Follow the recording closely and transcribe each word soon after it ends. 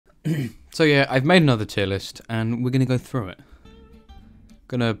So yeah, I've made another tier list, and we're going to go through it.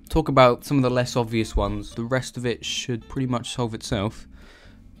 Gonna talk about some of the less obvious ones. The rest of it should pretty much solve itself.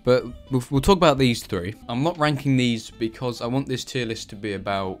 But we'll talk about these three. I'm not ranking these because I want this tier list to be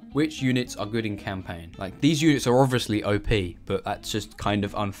about which units are good in campaign. Like, these units are obviously OP, but that's just kind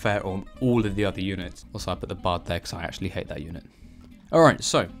of unfair on all of the other units. Also, I put the Bard there because I actually hate that unit. Alright,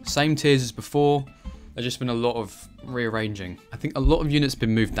 so, same tiers as before. There's just been a lot of rearranging. I think a lot of units have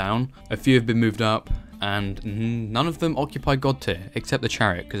been moved down, a few have been moved up, and none of them occupy God tier, except the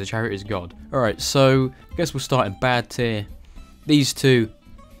Chariot, because the Chariot is God. Alright, so, I guess we'll start in bad tier. These two.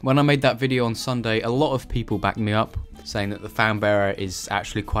 When I made that video on Sunday, a lot of people backed me up, saying that the Fanbearer is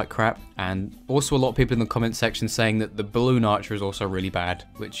actually quite crap, and also a lot of people in the comment section saying that the Balloon Archer is also really bad,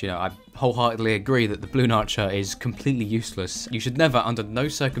 which, you know, I wholeheartedly agree that the Balloon Archer is completely useless. You should never, under no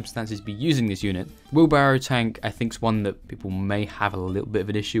circumstances, be using this unit. Wheelbarrow Tank, I think, is one that people may have a little bit of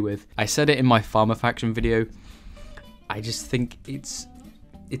an issue with. I said it in my Farmer Faction video. I just think it's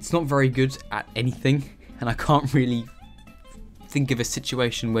not very good at anything, and I can't really think of a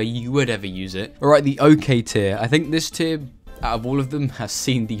situation where you would ever use it. Alright, the OK tier. I think this tier, out of all of them, has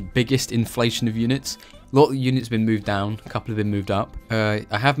seen the biggest inflation of units. A lot of units have been moved down, a couple have been moved up. I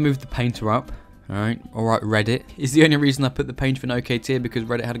have moved the Painter up. Alright, Reddit. Is the only reason I put the Painter in OK tier because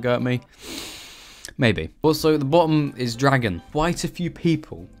Reddit had a go at me? Maybe. Also, the bottom is Dragon. Quite a few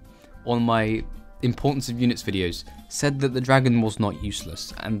people on my Importance of Units videos said that the Dragon was not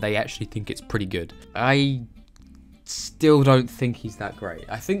useless, and they actually think it's pretty good. I still don't think he's that great.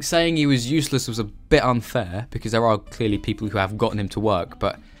 I think saying he was useless was a bit unfair, because there are clearly people who have gotten him to work,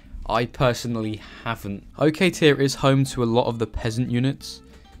 but I personally haven't. OK tier is home to a lot of the peasant units.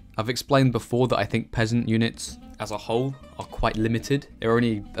 I've explained before that I think peasant units as a whole are quite limited. There are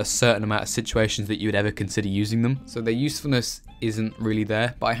only a certain amount of situations that you would ever consider using them, so their usefulness isn't really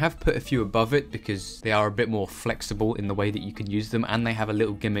there, but I have put a few above it because they are a bit more flexible in the way that you can use them, and they have a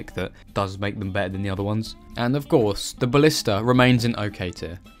little gimmick that does make them better than the other ones. And of course, the Ballista remains in OK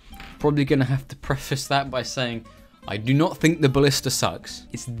tier. Probably gonna have to preface that by saying I do not think the Ballista sucks.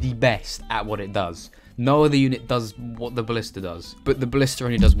 It's the best at what it does. No other unit does what the Ballista does, but the Ballista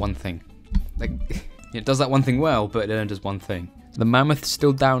only does one thing. Like, it does that one thing well, but it only does one thing. The Mammoth's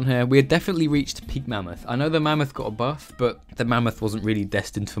still down here. We had definitely reached peak Mammoth. I know the Mammoth got a buff, but the Mammoth wasn't really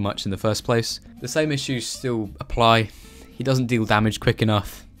destined for much in the first place. The same issues still apply. He doesn't deal damage quick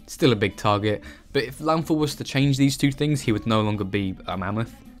enough. Still a big target. But if Landfall was to change these two things, he would no longer be a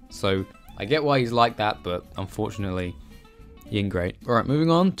Mammoth. So I get why he's like that, but unfortunately, he ain't great. Alright,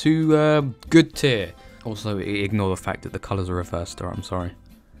 moving on to good tier. Also, ignore the fact that the colours are reversed. Alright, I'm sorry.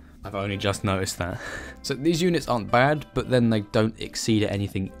 I've only just noticed that. So these units aren't bad, but then they don't exceed at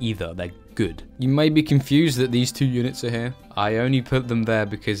anything either. They're good. You may be confused that these two units are here. I only put them there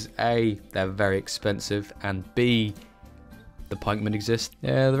because A, they're very expensive, and B, the pikemen exist.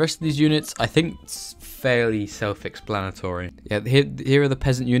 Yeah, the rest of these units, I think it's fairly self-explanatory. Yeah, here are the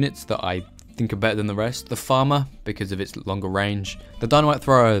peasant units that I think are better than the rest. The farmer, because of its longer range. The dynamite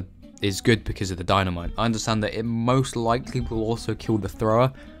thrower is good because of the dynamite. I understand that it most likely will also kill the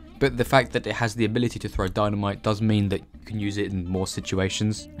thrower, but the fact that it has the ability to throw dynamite does mean that you can use it in more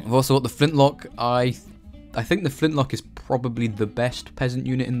situations. I've also got the flintlock. I think the flintlock is probably the best peasant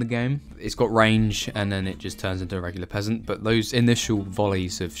unit in the game. It's got range, and then it just turns into a regular peasant, but those initial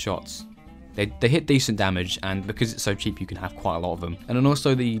volleys of shots, they hit decent damage, and because it's so cheap you can have quite a lot of them. And then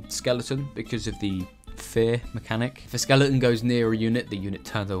also the skeleton, because of the fear mechanic. If a skeleton goes near a unit, the unit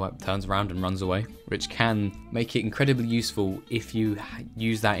turns around and runs away, which can make it incredibly useful if you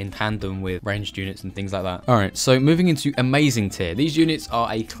use that in tandem with ranged units and things like that. Alright, so moving into amazing tier. These units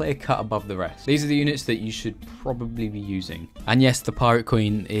are a clear cut above the rest. These are the units that you should probably be using. And yes, the Pirate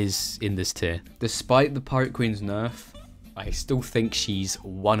Queen is in this tier. Despite the Pirate Queen's nerf, I still think she's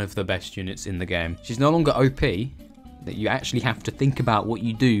one of the best units in the game. She's no longer OP, that you actually have to think about what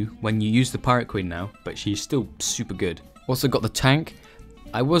you do when you use the Pirate Queen now, but she's still super good. Also got the tank.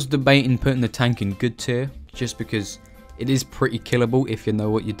 I was debating putting the tank in good tier, just because it is pretty killable if you know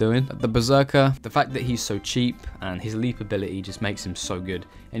what you're doing. The Berserker, the fact that he's so cheap and his leap ability just makes him so good.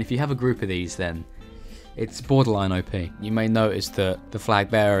 And if you have a group of these, then it's borderline OP. You may notice that the Flag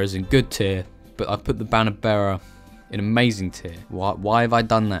Bearer is in good tier, but I put the Banner Bearer in amazing tier. Why have I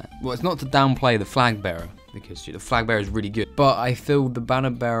done that? Well, it's not to downplay the Flag Bearer, because the Flag Bearer is really good, but I feel the Banner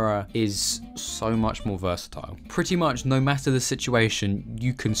Bearer is so much more versatile. Pretty much no matter the situation,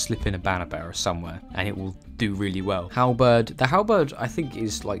 you can slip in a Banner Bearer somewhere and it will do really well. Halberd, the Halberd I think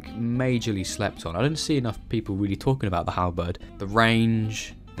is like majorly slept on. I don't see enough people really talking about the Halberd. The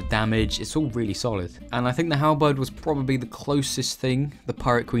range, the damage, it's all really solid. And I think the halberd was probably the closest thing the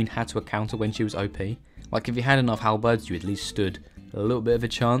Pirate Queen had to a counter when she was OP. Like, if you had enough halberds, you at least stood a little bit of a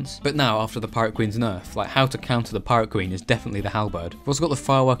chance. But now, after the Pirate Queen's nerf, like, how to counter the Pirate Queen is definitely the halberd. We've also got the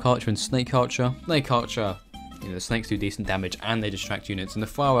Firework Archer and Snake Archer. Snake Archer, you know, the snakes do decent damage and they distract units, and the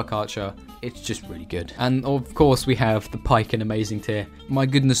Firework Archer, it's just really good. And of course we have the Pike in Amazing Tier. My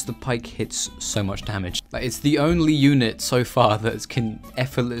goodness, the Pike hits so much damage. Like, it's the only unit so far that can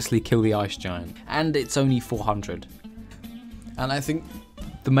effortlessly kill the Ice Giant, and it's only 400. And I think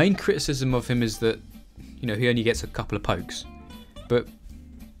the main criticism of him is that, you know, he only gets a couple of pokes. But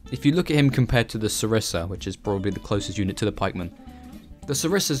if you look at him compared to the Sarissa, which is probably the closest unit to the Pikeman, the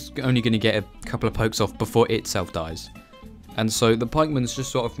Sarissa's only going to get a couple of pokes off before it self dies. And so the Pikeman's just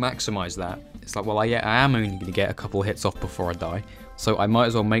sort of maximise that. It's like, well, I am only going to get a couple of hits off before I die, so I might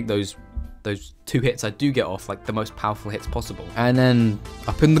as well make those 2 hits I do get off like the most powerful hits possible. And then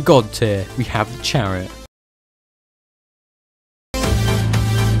up in the God tier, we have the Chariot.